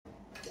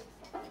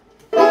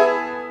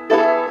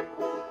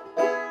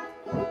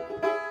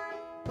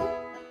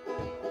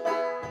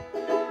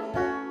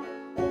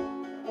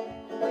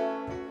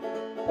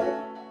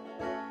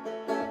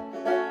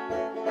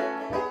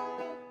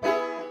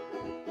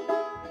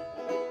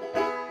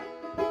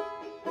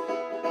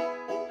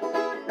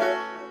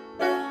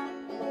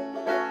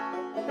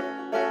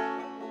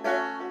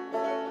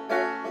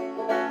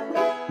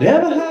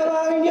Never have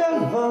I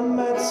ever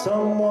met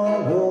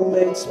someone who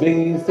makes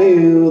me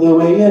feel the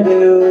way you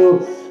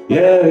do.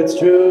 Yeah, it's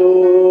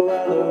true,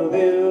 I love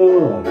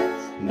you,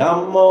 and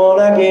I'm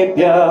gonna keep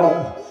ya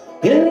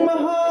in my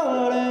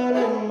heart and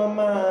in my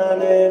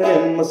mind and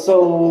in my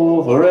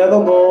soul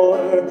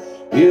forevermore.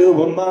 You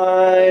were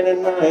mine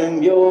and I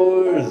am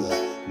yours,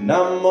 and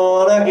I'm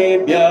gonna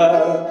keep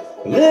ya.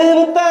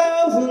 Live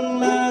 1,000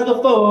 lives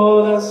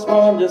before this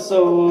one, just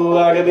so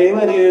I can be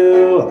with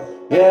you.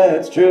 Yeah,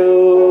 it's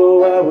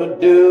true, I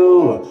would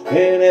do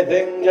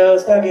anything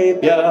just to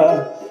keep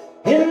ya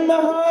in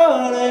my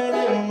heart and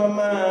in my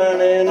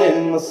mind and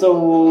in my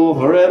soul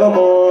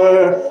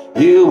forevermore.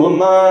 You were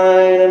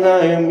mine and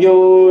I am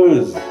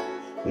yours,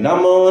 and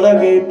I'm gonna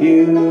keep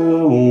you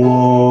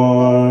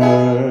warm,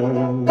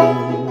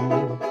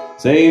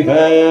 safe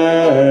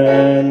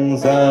and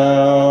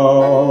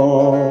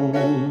sound.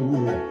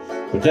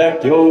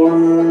 Protect your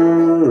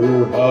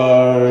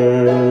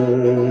heart,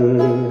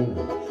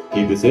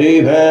 keep it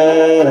safe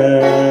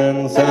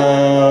and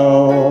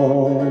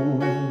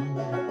sound,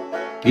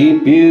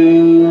 keep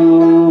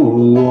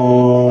you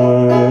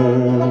warm.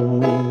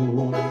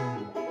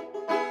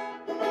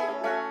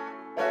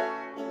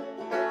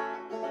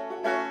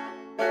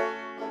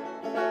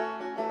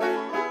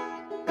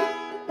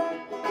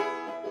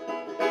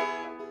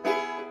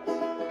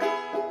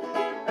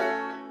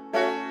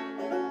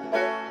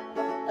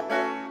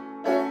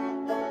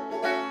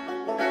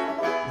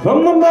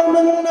 From the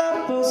moment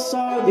I first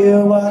saw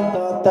you, I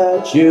thought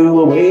that you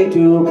were way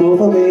too cool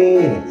for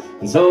me,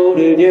 and so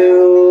did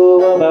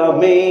you about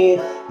me.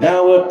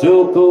 Now we're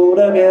too cool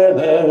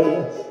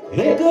together.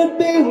 It could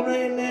be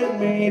raining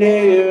me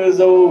days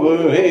over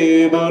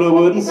here, but I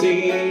wouldn't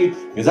see,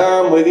 'cause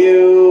I'm with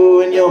you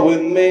and you're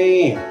with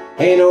me.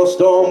 Ain't no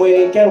storm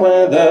we can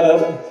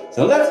weather.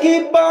 So let's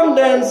keep on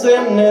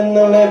dancing in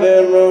the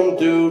living room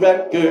to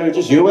records,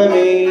 just you and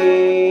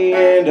me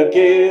and the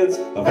kids,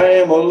 a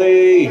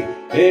family,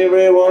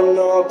 everyone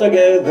all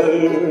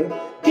together.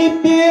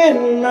 Keep you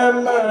in my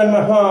mind,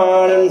 my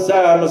heart,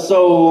 inside my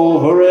soul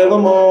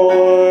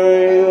forevermore.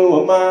 You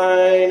are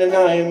mine and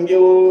I am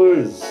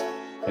yours,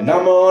 and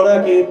I'm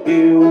gonna keep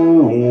you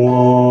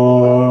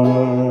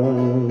warm,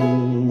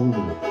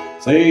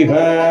 safe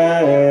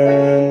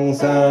and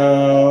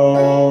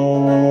sound.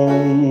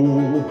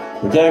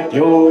 Protect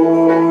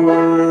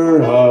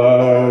your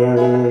heart,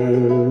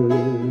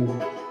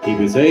 keep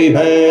it safe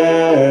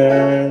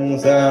and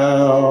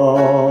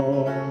sound.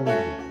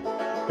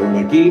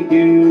 Gonna keep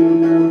you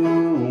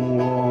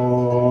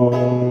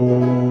warm.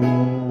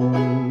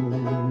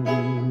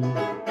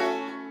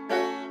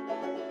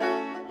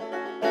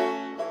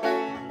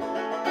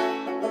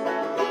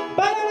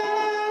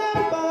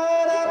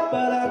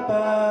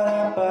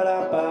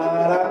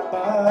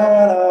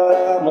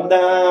 I'm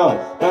down,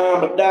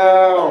 I'm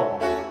down.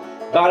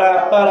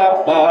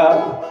 Ba-da-ba-da-ba.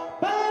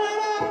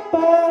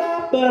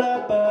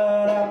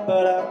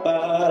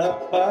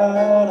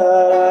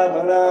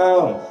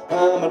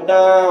 I'm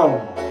down.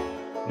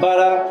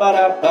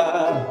 Ba-da-ba-da-ba.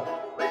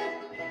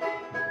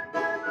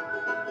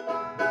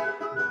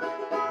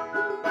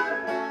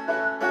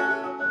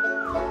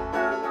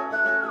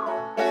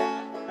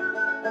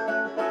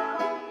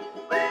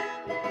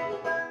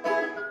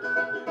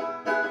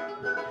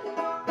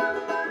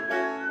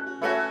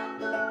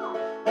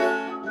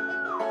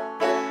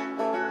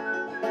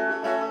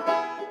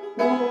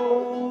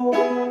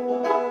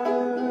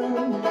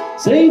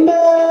 Safe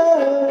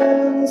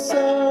and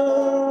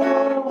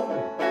sound,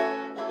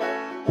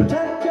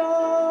 protect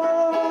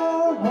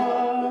your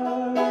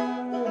heart,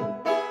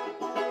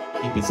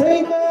 keep it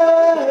safe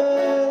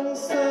and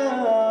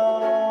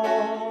sound.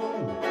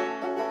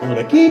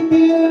 Gonna keep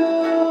you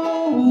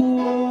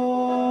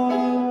warm,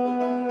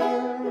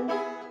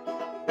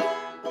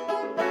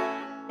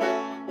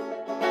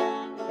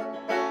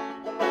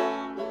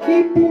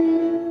 keep you